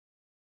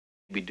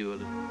Be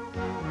doing it.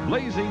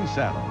 Blazing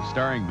Saddles,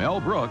 starring Mel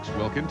Brooks,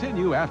 will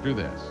continue after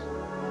this.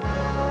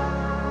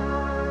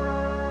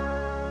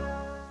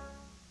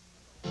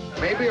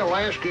 Maybe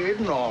Alaska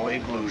isn't all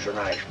igloos are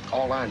nice.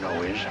 All I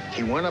know is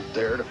he went up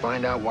there to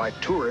find out why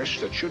tourists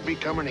that should be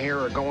coming here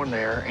are going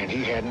there, and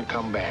he hadn't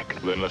come back.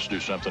 Then let's do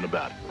something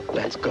about it.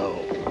 Let's go.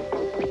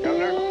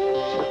 Governor,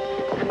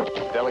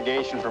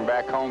 delegation from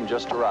back home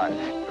just arrived.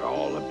 You're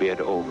all a bit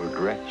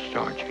overdressed,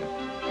 aren't you?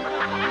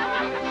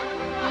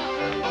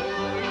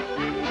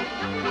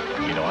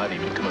 You know, I'd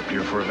even come up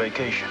here for a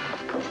vacation.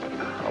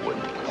 I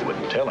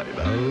wouldn't tell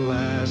anybody.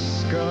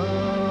 Alaska.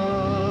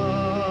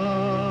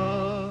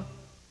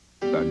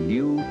 The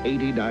new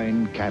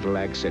 '89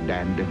 Cadillac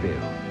sedan Deville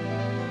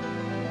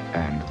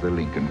and the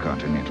Lincoln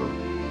Continental.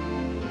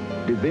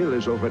 Deville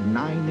is over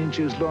 9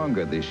 inches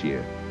longer this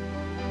year.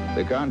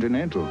 The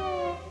Continental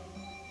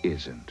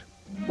isn't.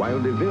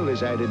 While Deville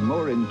has added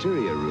more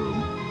interior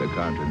room, the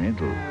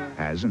Continental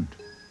hasn't.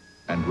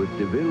 And with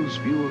Deville's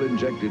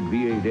fuel-injected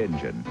V8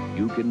 engine,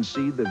 you can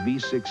see the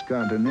V6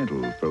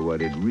 Continental for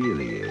what it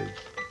really is.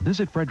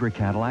 Visit Frederick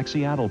Cadillac,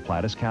 Seattle,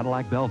 Plattus,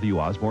 Cadillac, Bellevue,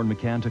 Osborne,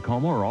 McCann,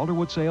 Tacoma, or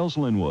Alderwood Sales,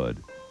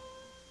 Linwood.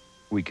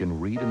 We can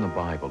read in the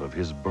Bible of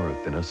his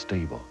birth in a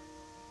stable,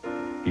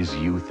 his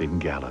youth in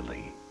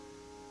Galilee,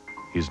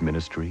 his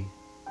ministry,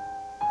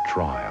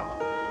 trial,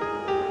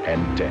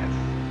 and death.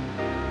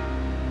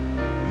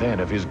 Then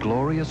of his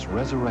glorious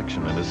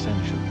resurrection and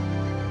ascension.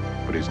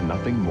 But is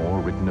nothing more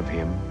written of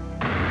him?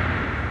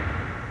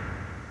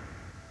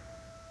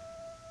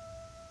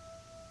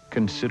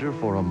 Consider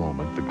for a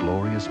moment the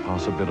glorious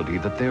possibility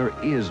that there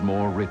is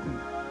more written.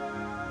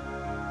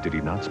 Did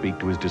he not speak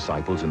to his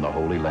disciples in the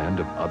Holy Land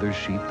of other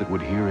sheep that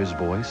would hear his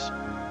voice?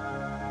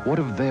 What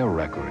of their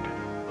record?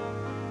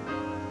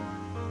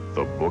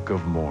 The Book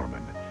of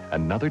Mormon,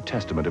 another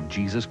testament of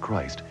Jesus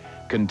Christ,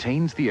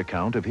 contains the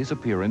account of his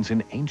appearance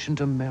in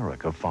ancient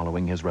America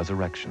following his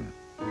resurrection.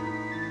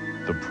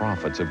 The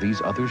prophets of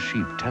these other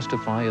sheep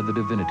testify of the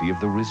divinity of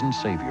the risen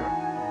Savior,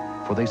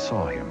 for they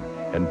saw him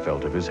and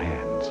felt of his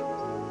hands.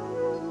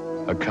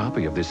 A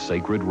copy of this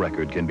sacred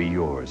record can be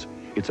yours.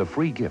 It's a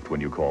free gift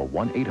when you call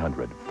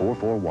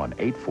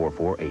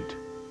 1-800-441-8448.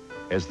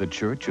 As the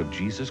Church of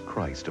Jesus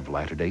Christ of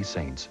Latter-day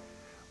Saints,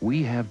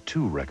 we have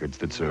 2 records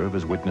that serve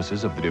as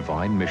witnesses of the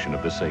divine mission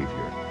of the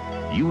Savior.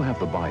 You have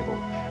the Bible,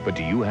 but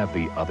do you have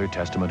the other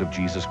testament of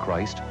Jesus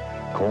Christ?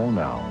 Call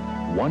now,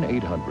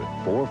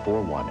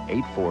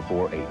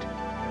 1-800-441-8448.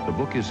 The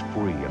book is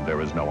free and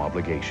there is no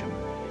obligation.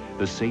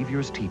 The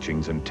Savior's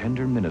teachings and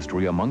tender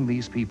ministry among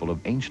these people of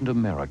ancient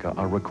America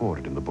are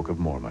recorded in the Book of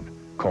Mormon.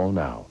 Call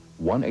now,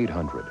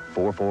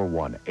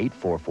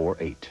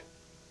 1-800-441-8448.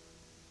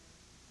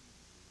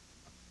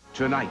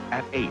 Tonight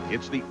at 8,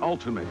 it's the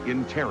ultimate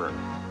in terror.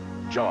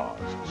 Jaws,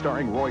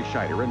 starring Roy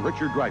Scheider and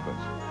Richard Dreyfuss.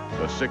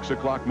 The 6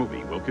 o'clock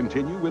movie will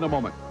continue in a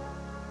moment.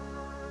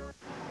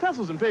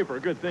 Pencils and paper are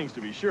good things,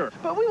 to be sure,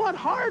 but we want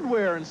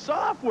hardware and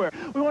software.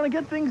 We want to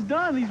get things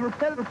done, these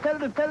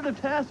repetitive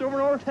tasks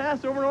over and over,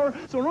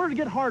 So in order to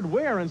get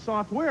hardware and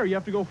software, you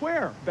have to go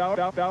where?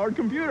 Ballard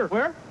Computer.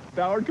 Where?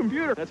 Ballard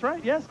Computer. That's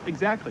right, yes,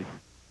 exactly.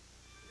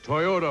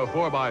 Toyota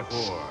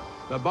 4x4.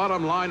 The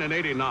bottom line in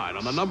 '89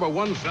 on the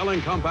 #1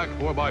 selling compact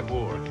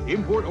 4x4,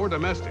 import or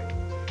domestic.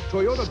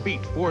 Toyota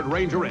beats Ford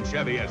Ranger and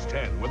Chevy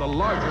S10 with a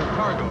larger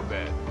cargo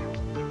bed,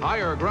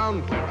 higher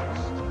ground clearance,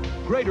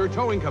 greater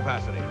towing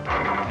capacity,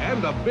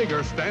 and a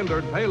bigger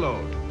standard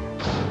payload.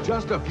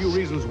 Just a few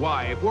reasons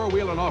why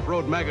 4-Wheel and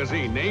Off-Road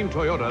Magazine named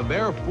Toyota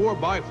their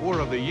 4x4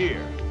 of the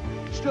year.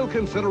 Still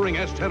considering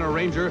S10 or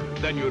Ranger?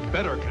 Then you'd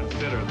better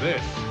consider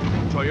this.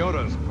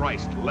 Toyota's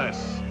priced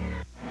less.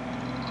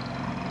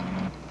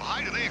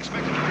 High today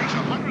expected to reach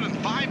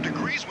 105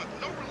 degrees with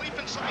no relief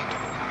in sight.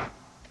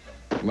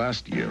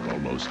 Last year,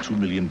 almost 2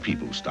 million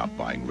people stopped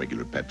buying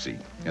regular Pepsi,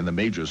 and the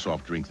major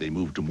soft drink they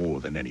moved to more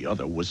than any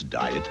other was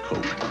Diet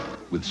Coke.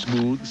 With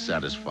smooth,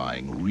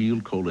 satisfying, real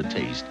cola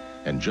taste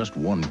and just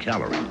 1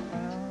 calorie.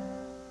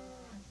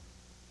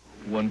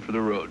 One for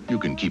the road. You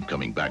can keep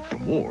coming back for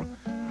more,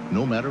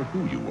 no matter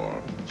who you are.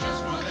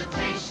 Just for the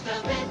taste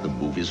of it. The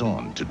move is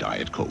on to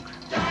Diet Coke.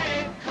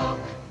 Diet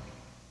Coke.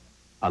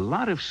 A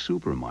lot of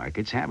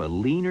supermarkets have a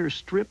leaner,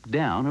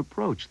 stripped-down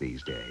approach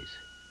these days.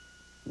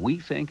 We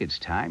think it's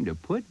time to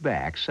put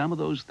back some of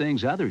those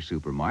things other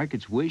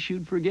supermarkets wish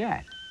you'd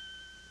forget.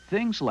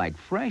 Things like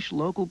fresh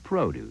local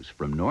produce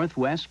from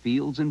Northwest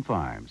Fields and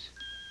Farms.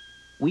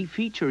 We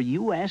feature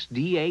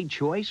USDA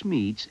choice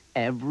meats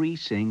every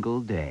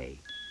single day.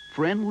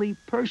 Friendly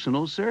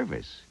personal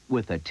service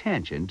with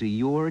attention to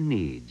your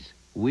needs.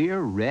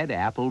 We're Red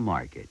Apple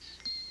Markets.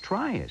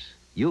 Try us.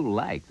 You'll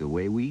like the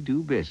way we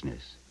do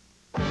business.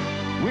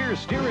 We're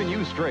steering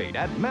you straight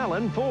at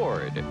Mallon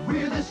Ford.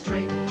 We're the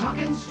straight,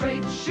 talking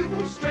straight,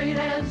 shooting straight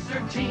answer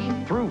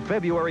team. Through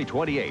February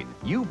 28th,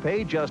 you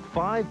pay just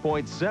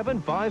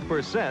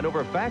 5.75%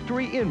 over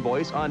factory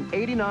invoice on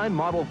 '89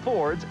 model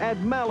Fords at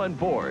Mallon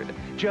Ford.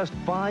 Just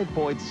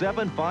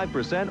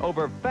 5.75%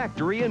 over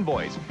factory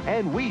invoice,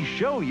 and we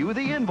show you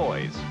the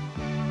invoice.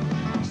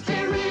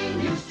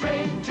 Steering you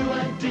straight to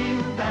a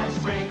deal that's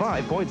great.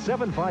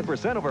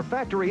 5.75% over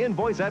factory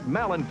invoice at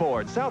Mallon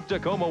Ford, South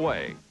Tacoma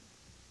Way.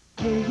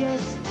 You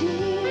guys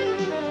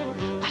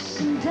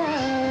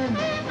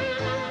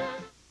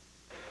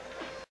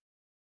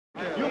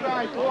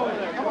go over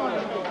there. Come on.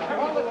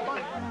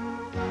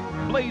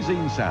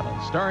 Blazing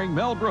Saddles, starring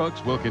Mel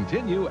Brooks, will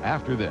continue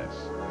after this.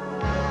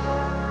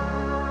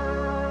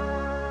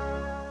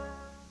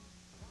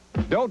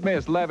 Don't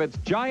miss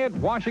Levitz' giant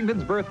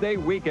Washington's Birthday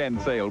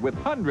Weekend sale with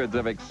hundreds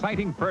of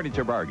exciting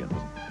furniture bargains.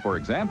 For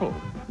example,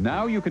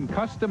 now you can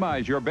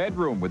customize your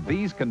bedroom with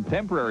these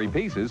contemporary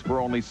pieces for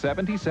only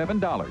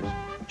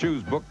 $77.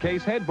 Choose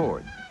bookcase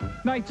headboard,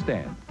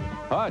 nightstand,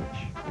 hutch,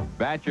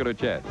 bachelor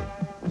chest,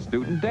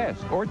 student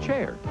desk, or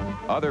chair.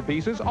 Other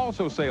pieces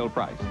also sale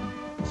priced.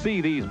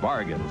 See these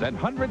bargains and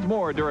hundreds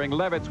more during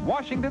Levitz'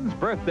 Washington's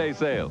Birthday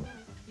Sale.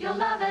 You'll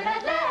love it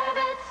at Levitz.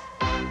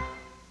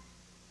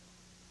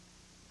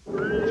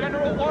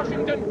 General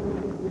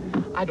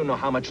Washington, I don't know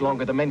how much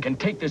longer the men can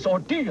take this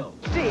ordeal.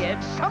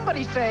 Did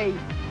somebody say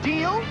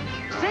deal?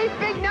 Save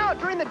big now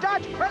during the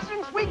Dodge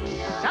President's Week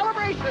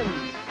celebration.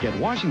 Get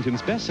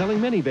Washington's best-selling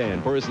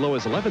minivan for as low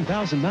as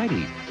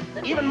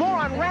 $11,090. Even more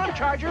on Ram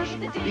Chargers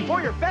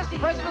before your best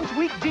President's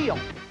Week deal.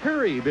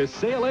 Hurry, this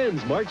sale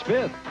ends March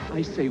 5th.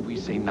 I say we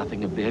say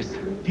nothing of this.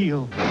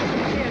 Deal.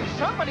 Did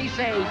somebody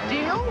say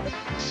deal?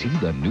 See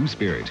the new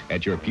Spirit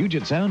at your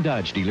Puget Sound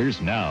Dodge dealers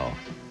now.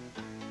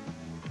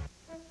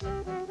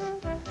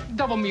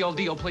 Double meal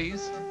deal,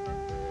 please.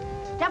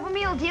 Double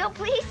meal deal,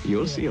 please?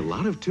 You'll see a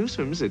lot of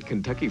twosomes at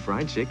Kentucky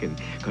Fried Chicken,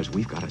 because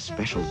we've got a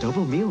special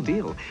double meal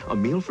deal. A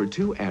meal for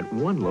two at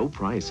one low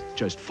price,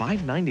 just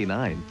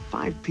 $5.99.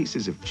 5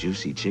 pieces of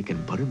juicy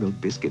chicken, buttermilk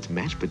biscuits,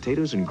 mashed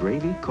potatoes and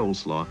gravy,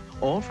 coleslaw,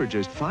 all for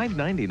just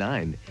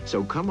 $5.99.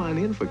 So come on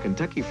in for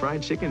Kentucky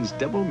Fried Chicken's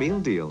double meal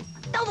deal.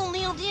 Double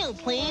meal deal,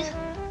 please.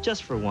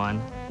 Just for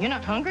one. You're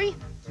not hungry?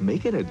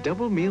 Make it a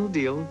double meal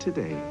deal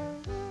today.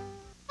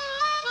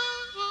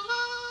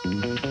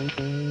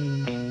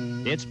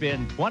 It's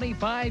been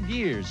 25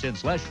 years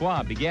since Les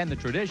Schwab began the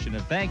tradition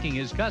of thanking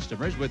his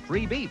customers with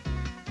free beef.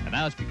 And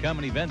now it's become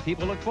an event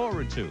people look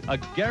forward to, a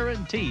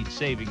guaranteed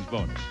savings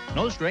bonus.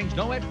 No strings,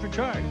 no extra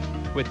charge.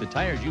 With the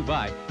tires you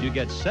buy, you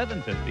get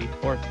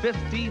 $7.50 or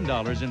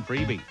 $15 in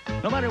free beef.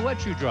 No matter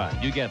what you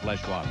drive, you get Les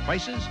Schwab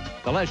prices,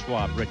 the Les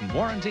Schwab written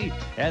warranty,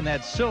 and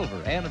that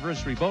silver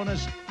anniversary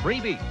bonus, free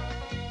beef.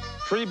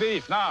 Free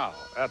beef now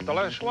at the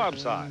Les Schwab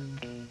side.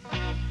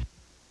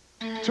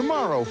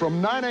 Tomorrow from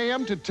 9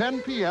 a.m. to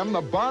 10 p.m., the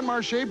Bon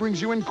Marche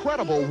brings you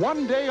incredible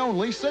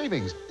one-day-only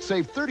savings.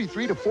 Save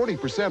 33 to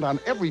 40%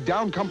 on every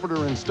down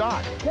comforter in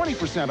stock,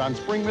 20% on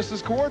spring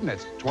missus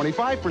coordinates,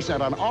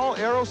 25% on all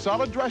Aero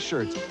solid dress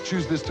shirts.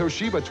 Choose this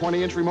Toshiba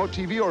 20-inch remote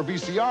TV or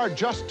VCR,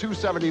 just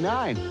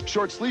 $279.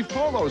 Short sleeve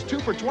polos,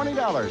 2 for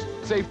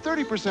 $20. Save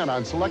 30%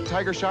 on select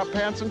Tiger Shop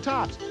pants and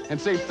tops, and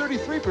save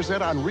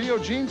 33% on Rio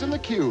jeans and the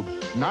Cube.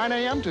 9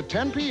 a.m. to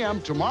 10 p.m.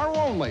 tomorrow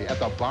only at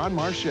the Bon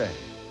Marche.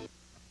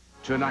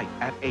 Tonight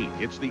at 8,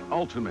 it's the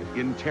ultimate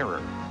in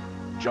terror.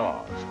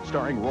 Jaws,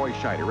 starring Roy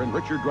Scheider and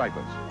Richard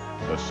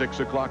Dreyfuss. The 6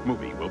 o'clock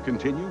movie will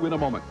continue in a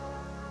moment.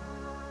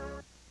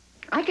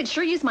 I could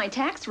sure use my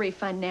tax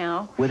refund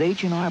now. With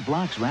H&R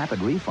Block's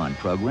Rapid Refund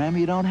program,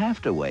 you don't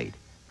have to wait.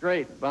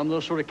 Great, but I'm a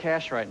little short of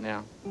cash right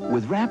now.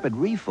 With Rapid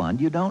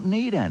Refund, you don't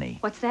need any.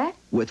 What's that?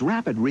 With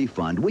Rapid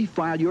Refund, we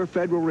file your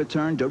federal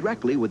return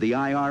directly with the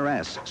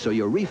IRS, so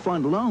your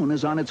refund loan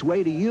is on its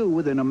way to you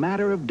within a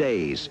matter of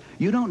days.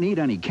 You don't need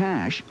any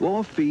cash.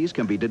 All fees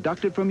can be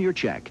deducted from your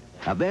check.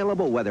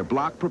 Available whether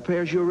Block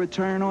prepares your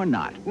return or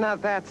not. Now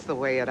that's the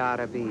way it ought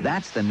to be.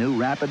 That's the new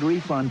Rapid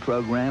Refund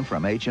program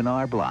from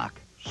H&R Block.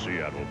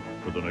 Seattle.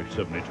 For the next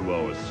 72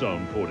 hours,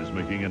 Sound Ford is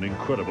making an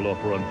incredible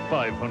offer on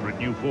 500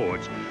 new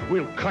Fords.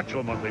 We'll cut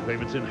your monthly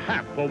payments in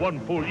half for 1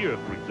 full year,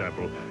 for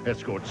example.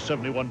 Escort,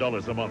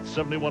 $71 a month,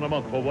 $71 a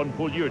month for 1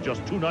 full year,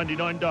 just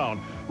 $299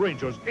 down.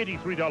 Rangers,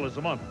 $83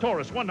 a month.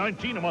 Taurus,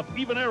 $119 a month.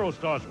 Even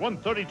Aerostars,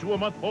 $132 a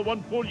month for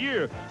 1 full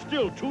year.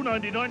 Still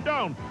 $299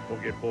 down. Or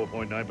get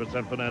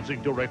 4.9%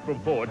 financing direct from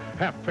Ford.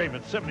 Half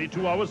payment,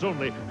 72 hours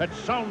only at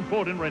Sound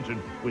Ford in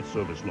Renton, with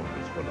service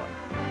loans for life.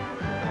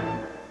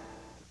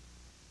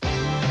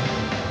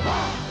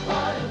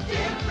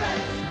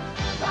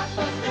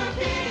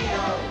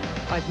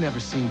 I've never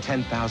seen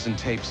 10,000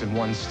 tapes in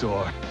one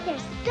store.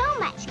 There's so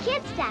much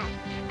kid stuff.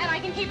 And I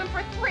can keep them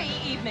for 3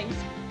 evenings.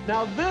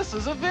 Now this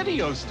is a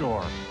video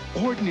store.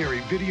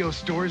 Ordinary video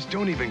stores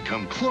don't even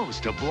come close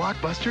to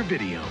Blockbuster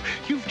Video.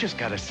 You've just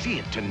got to see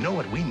it to know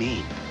what we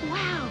mean.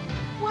 Wow.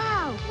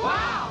 Wow.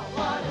 Wow,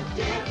 what a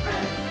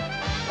difference.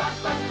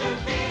 Blockbuster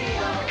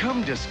Video.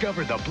 Come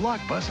discover the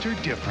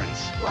Blockbuster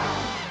difference.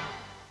 Wow.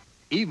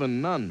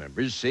 Even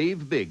non-members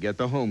save big at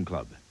the Home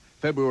Club.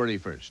 February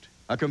 1st.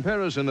 A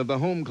comparison of the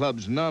Home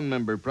Club's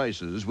non-member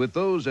prices with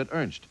those at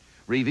Ernst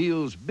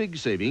reveals big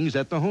savings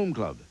at the Home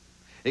Club.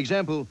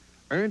 Example,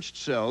 Ernst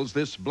sells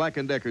this Black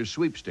 & Decker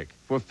sweepstick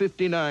for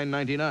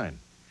 $59.99.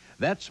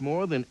 That's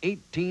more than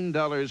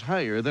 $18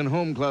 higher than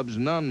Home Club's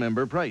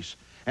non-member price,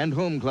 and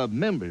Home Club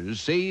members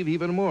save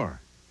even more.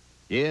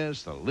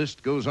 Yes, the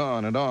list goes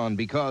on and on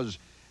because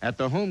at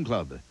the Home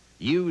Club,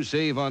 You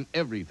save on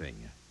everything,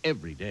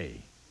 every day.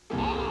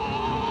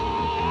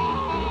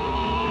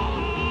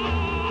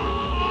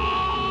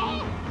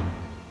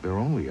 They're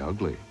only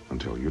ugly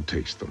until you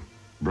taste them.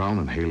 Brown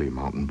and Haley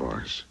mountain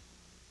bars.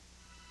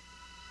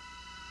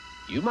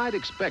 You might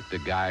expect a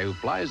guy who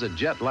flies a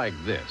jet like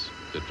this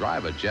to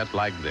drive a jet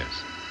like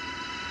this.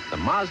 The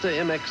Mazda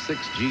MX6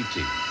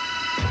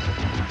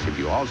 GT. If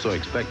you also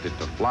expect it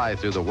to fly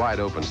through the wide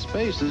open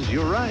spaces,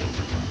 you're right.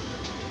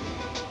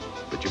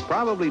 But you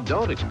probably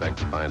don't expect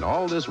to find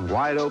all this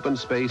wide open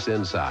space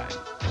inside.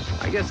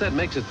 I guess that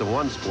makes it the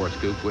one sports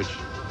coupe which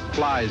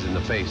flies in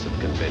the face of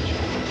convention.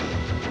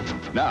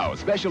 Now,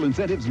 special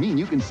incentives mean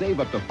you can save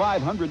up to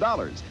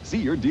 $500. See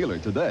your dealer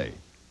today.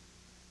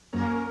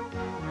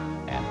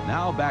 And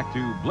now back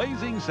to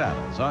Blazing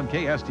Saddles on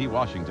KST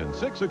Washington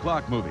 6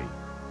 o'clock movie.